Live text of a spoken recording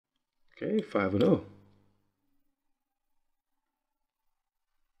Okay, 5-0.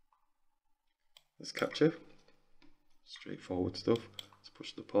 Let's capture. Straightforward stuff. Let's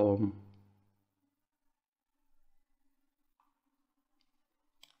push the pawn.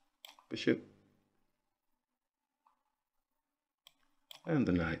 Bishop. And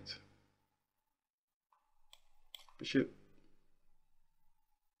the knight. Bishop.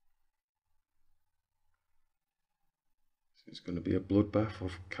 So it's going to be a bloodbath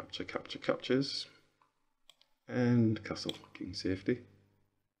of captures. And castle, king safety.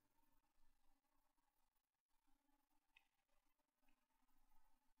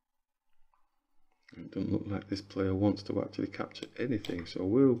 It doesn't look like this player wants to actually capture anything, so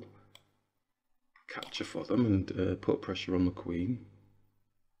we'll capture for them and put pressure on the queen.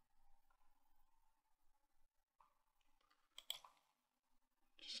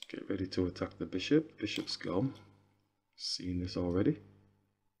 Just get ready to attack the bishop. Bishop's gone. Seen this already.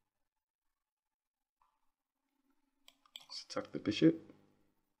 Let's attack the bishop.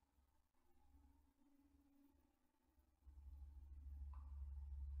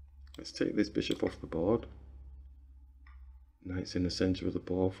 Let's take this bishop off the board. Knight's in the center of the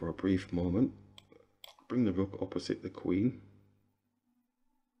board for a brief moment. Bring the rook opposite the queen.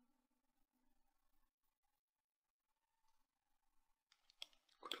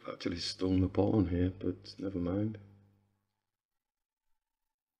 Could have actually stolen the pawn here, but never mind.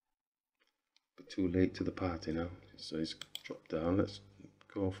 But too late to the party now. So he's dropped down. Let's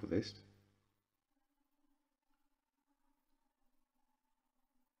go for this.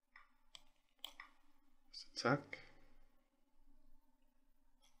 Let's attack.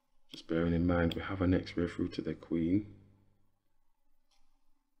 Just bearing in mind we have an X-ray through to the queen.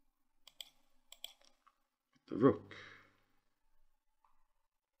 The rook.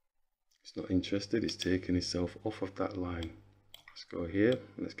 He's not interested, he's taken himself off of that line. Let's go here,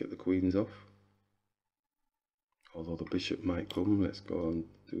 let's get the queens off. Although the bishop might come, let's go and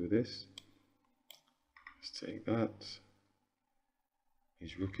do this. Let's take that.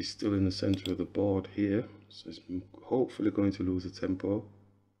 His rook is still in the center of the board here, so he's hopefully going to lose a tempo.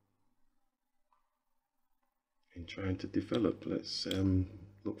 In trying to develop, let's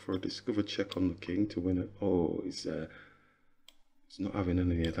look for a discover check on the king to win it. Oh, he's not having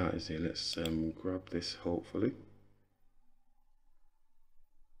any of that, is he? Let's grab this, hopefully.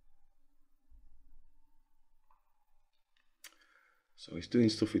 So he's doing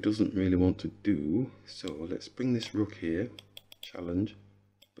stuff he doesn't really want to do. So let's bring this rook here, challenge.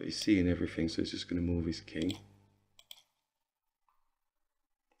 But he's seeing everything, so he's just going to move his king.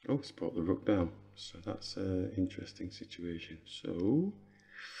 Oh, he's brought the rook down. So that's an interesting situation. So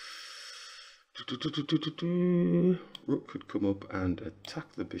rook could come up and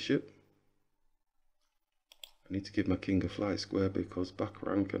attack the bishop. I need to give my king a flight square because back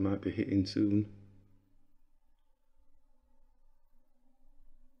rank I might be hitting soon.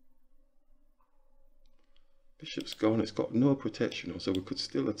 Bishop's gone, it's got no protection, so we could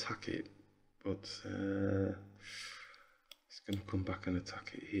still attack it, but it's going to come back and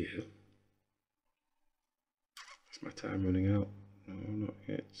attack it here. Is my time running out? No, not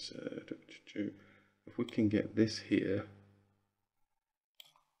yet. If we can get this here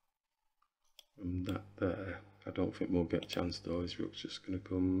and that there, I don't think we'll get a chance though. His rook's just going to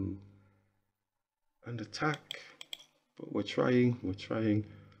come and attack, but we're trying.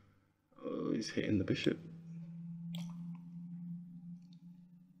 Oh, he's hitting the bishop.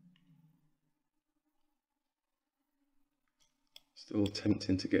 Still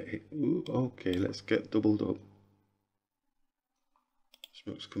tempting to get hit. Ooh, okay, let's get doubled up.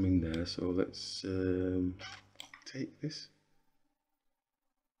 Rook's coming there, so let's take this.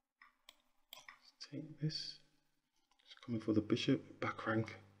 Let's take this. It's coming for the bishop. Back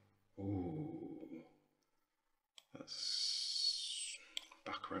rank. Oh, that's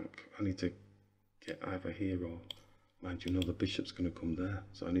back rank. I need to get either here or, mind you, know the bishop's going to come there,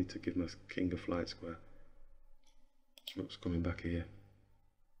 so I need to give my king a flight square. Rook's coming back here.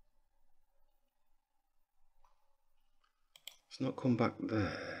 It's not come back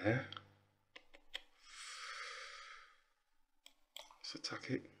there. Let's attack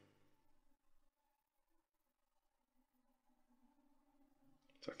it.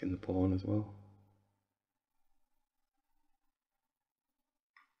 Attacking the pawn as well.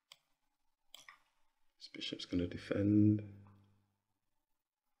 This bishop's going to defend.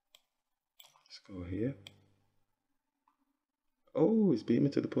 Let's go here. Oh, he's beat me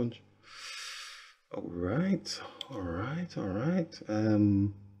to the punch. Alright.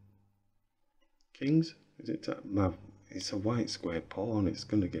 Kings? Is it it's a white square pawn, it's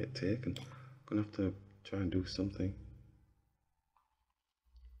gonna get taken. I'm gonna have to try and do something.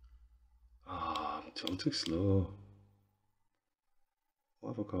 I'm too slow.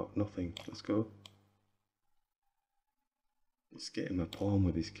 What have I got? Nothing. Let's go. He's getting my pawn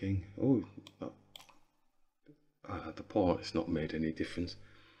with his king. Oh, the pawn has not made any difference.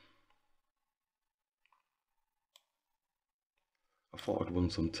 I thought I'd won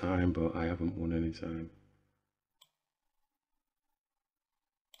some time, but I haven't won any time.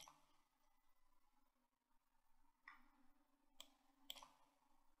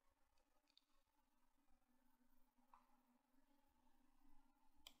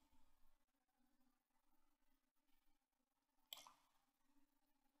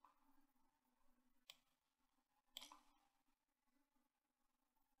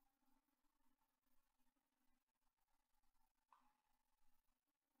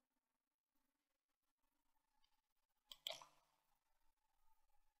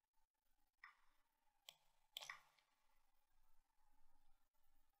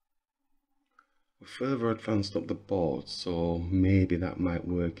 We're further advanced up the board, so maybe that might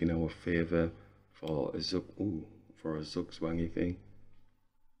work in our favour for a Zugzwangy thing.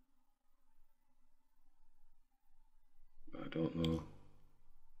 I don't know.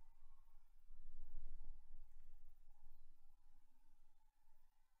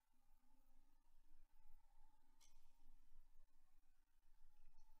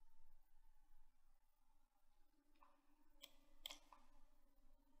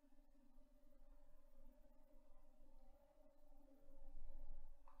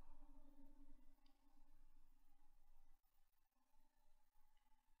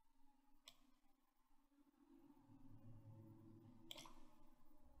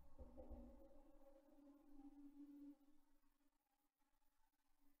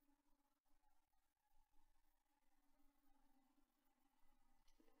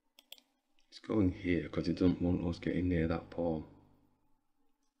 It's going here because he doesn't want us getting near that pawn.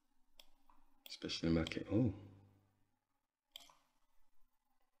 Especially in my case. Oh.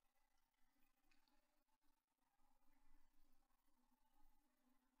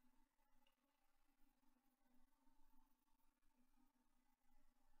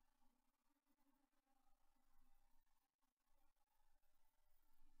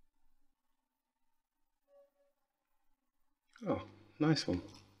 Oh, nice one.